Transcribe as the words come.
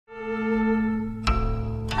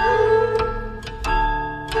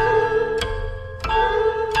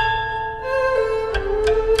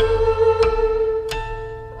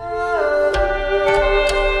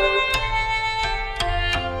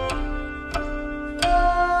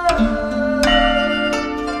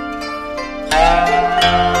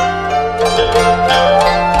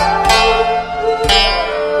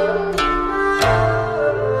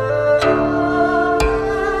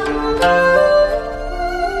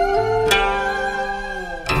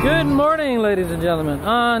Good morning, ladies and gentlemen.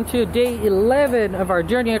 On to day 11 of our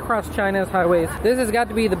journey across China's highways. This has got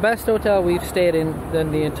to be the best hotel we've stayed in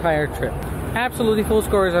the entire trip. Absolutely full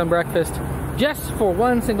scores on breakfast, just for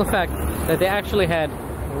one single fact that they actually had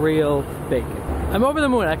real bacon. I'm over the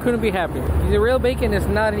moon. I couldn't be happier. The real bacon is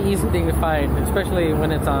not an easy thing to find, especially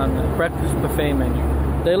when it's on a breakfast buffet menu.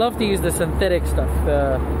 They love to use the synthetic stuff,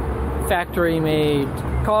 the factory made.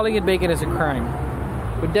 Calling it bacon is a crime.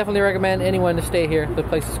 Would definitely recommend anyone to stay here. The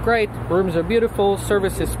place is great, rooms are beautiful,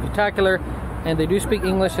 service is spectacular, and they do speak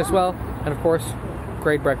English as well, and of course,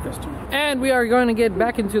 great breakfast. And we are going to get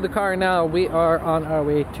back into the car now. We are on our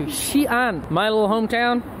way to Xi'an, my little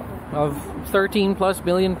hometown of 13 plus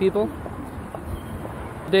million people.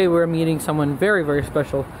 Today we're meeting someone very, very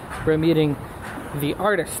special. We're meeting the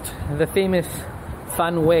artist, the famous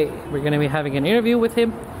Fan Wei. We're going to be having an interview with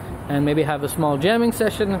him and maybe have a small jamming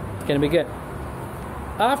session. It's going to be good.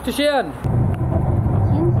 Off to Xi'an!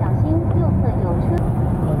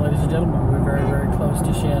 Well, ladies and gentlemen, we're very, very close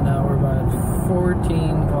to Xi'an now. We're about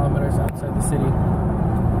 14 kilometers outside the city.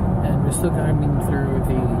 And we're still coming through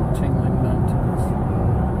the Qingling Mountains.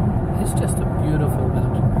 It's just a beautiful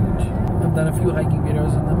mountain range. I've done a few hiking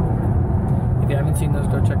videos on them. If you haven't seen those,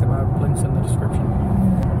 go check them out. Links in the description.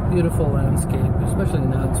 Beautiful landscape, especially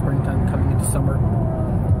now in springtime coming into summer.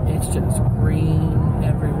 It's just green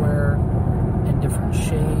everywhere. In different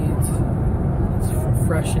shades. It's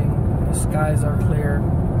refreshing. The skies are clear.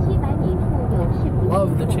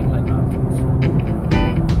 Love the Qingling Mountains.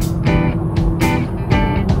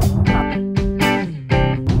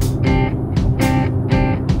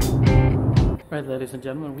 Right, ladies and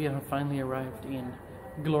gentlemen, we have finally arrived in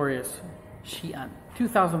glorious Xi'an.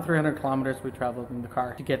 2,300 kilometers we traveled in the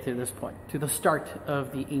car to get to this point, to the start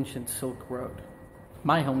of the ancient Silk Road,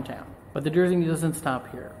 my hometown. But the journey doesn't stop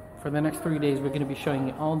here. For the next 3 days, we're going to be showing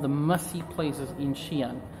you all the must-see places in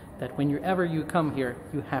Xi'an that whenever you come here,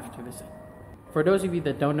 you have to visit. For those of you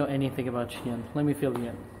that don't know anything about Xi'an, let me fill you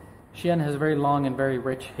in. Xi'an has a very long and very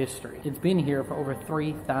rich history. It's been here for over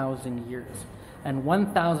 3,000 years. And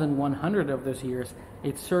 1,100 of those years,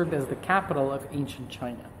 it served as the capital of ancient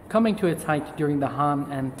China, coming to its height during the Han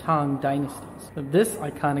and Tang dynasties. This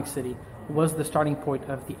iconic city was the starting point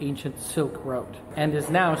of the ancient Silk Road and is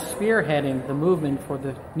now spearheading the movement for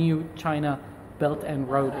the new China Belt and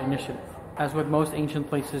Road Initiative. As with most ancient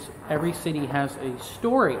places, every city has a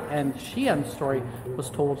story, and Xi'an's story was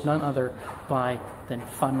told none other than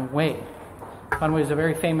Fan Wei. Fan Wei is a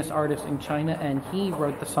very famous artist in China, and he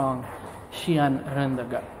wrote the song Xi'an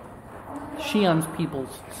Rendaga, Xi'an's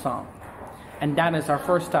people's song. And that is our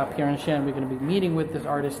first stop here in Xi'an. We're going to be meeting with this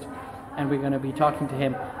artist, and we're going to be talking to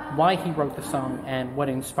him why he wrote the song and what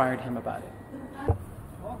inspired him about it.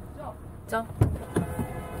 走。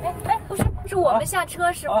不是我们下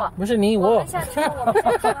车，师傅。不是你我。我们下车，我们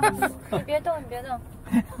下车。你别动，你别动。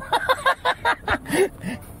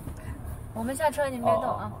我们下车，你别动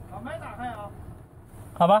啊。门打开啊。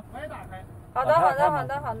好吧。门打开。好的，好的，好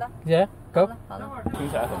的，好的。Yeah, go. 好的。听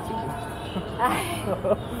起来很辛苦。哎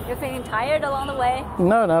 ，You're feeling tired along the way?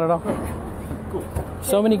 No, not at all.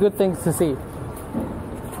 So many good things to see.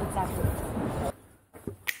 Exactly.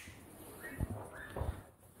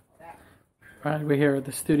 Alright, we're here at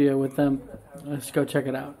the studio with them. Let's go check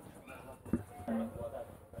it out.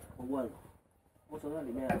 我走到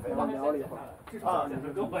里面聊了一会儿啊，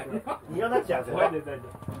你让他减肥吧。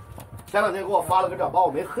前两天给我发了个照，把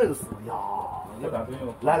我没恨死呀！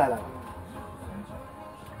来来来。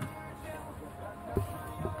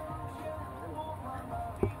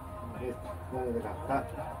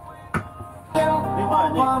另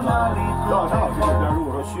外，那个老山老师这边，如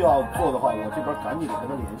果说需要做的话，我这边赶紧得跟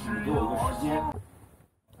他联系，给我一个时间。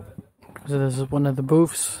So this is one of the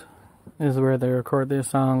booths. This is where they record their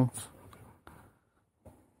songs.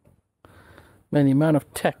 Man, the amount of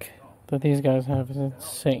tech that these guys have is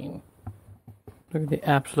insane. Look at the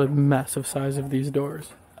absolute massive size of these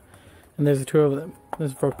doors. And there's two of them.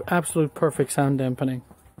 This is for absolute perfect sound dampening.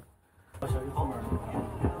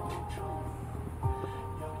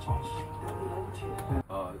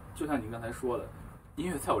 就像您刚才说的，音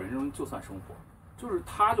乐在我人生中就算生活，就是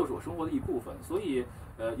它就是我生活的一部分，所以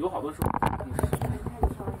有好多时候。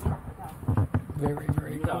Very,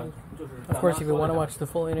 very cool. Of course, if you want to watch the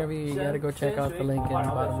full interview, you gotta go check out the link in the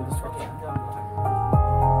bottom of the description.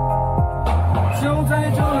 就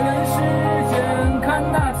在这人世间，看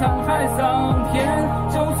那沧海桑田，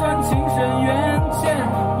就算情深缘浅，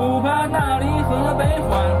不怕那离合悲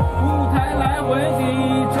欢，舞台来回地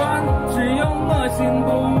转，只有我心不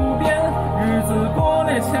变，日子过了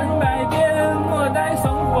千百遍，莫待生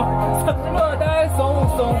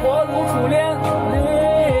活如初恋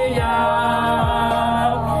呀。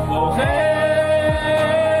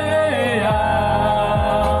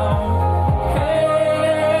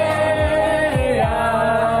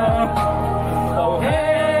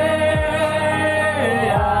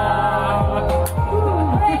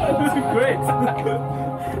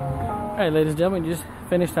Alright, ladies and gentlemen, just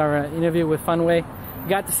finished our interview with Fan Wei.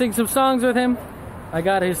 Got to sing some songs with him. I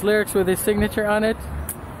got his lyrics with his signature on it.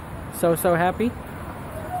 So happy.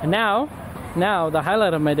 And now the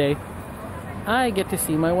highlight of my day, I get to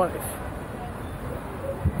see my wife.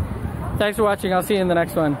 Thanks for watching. I'll see you in the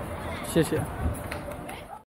next one. ShiYan.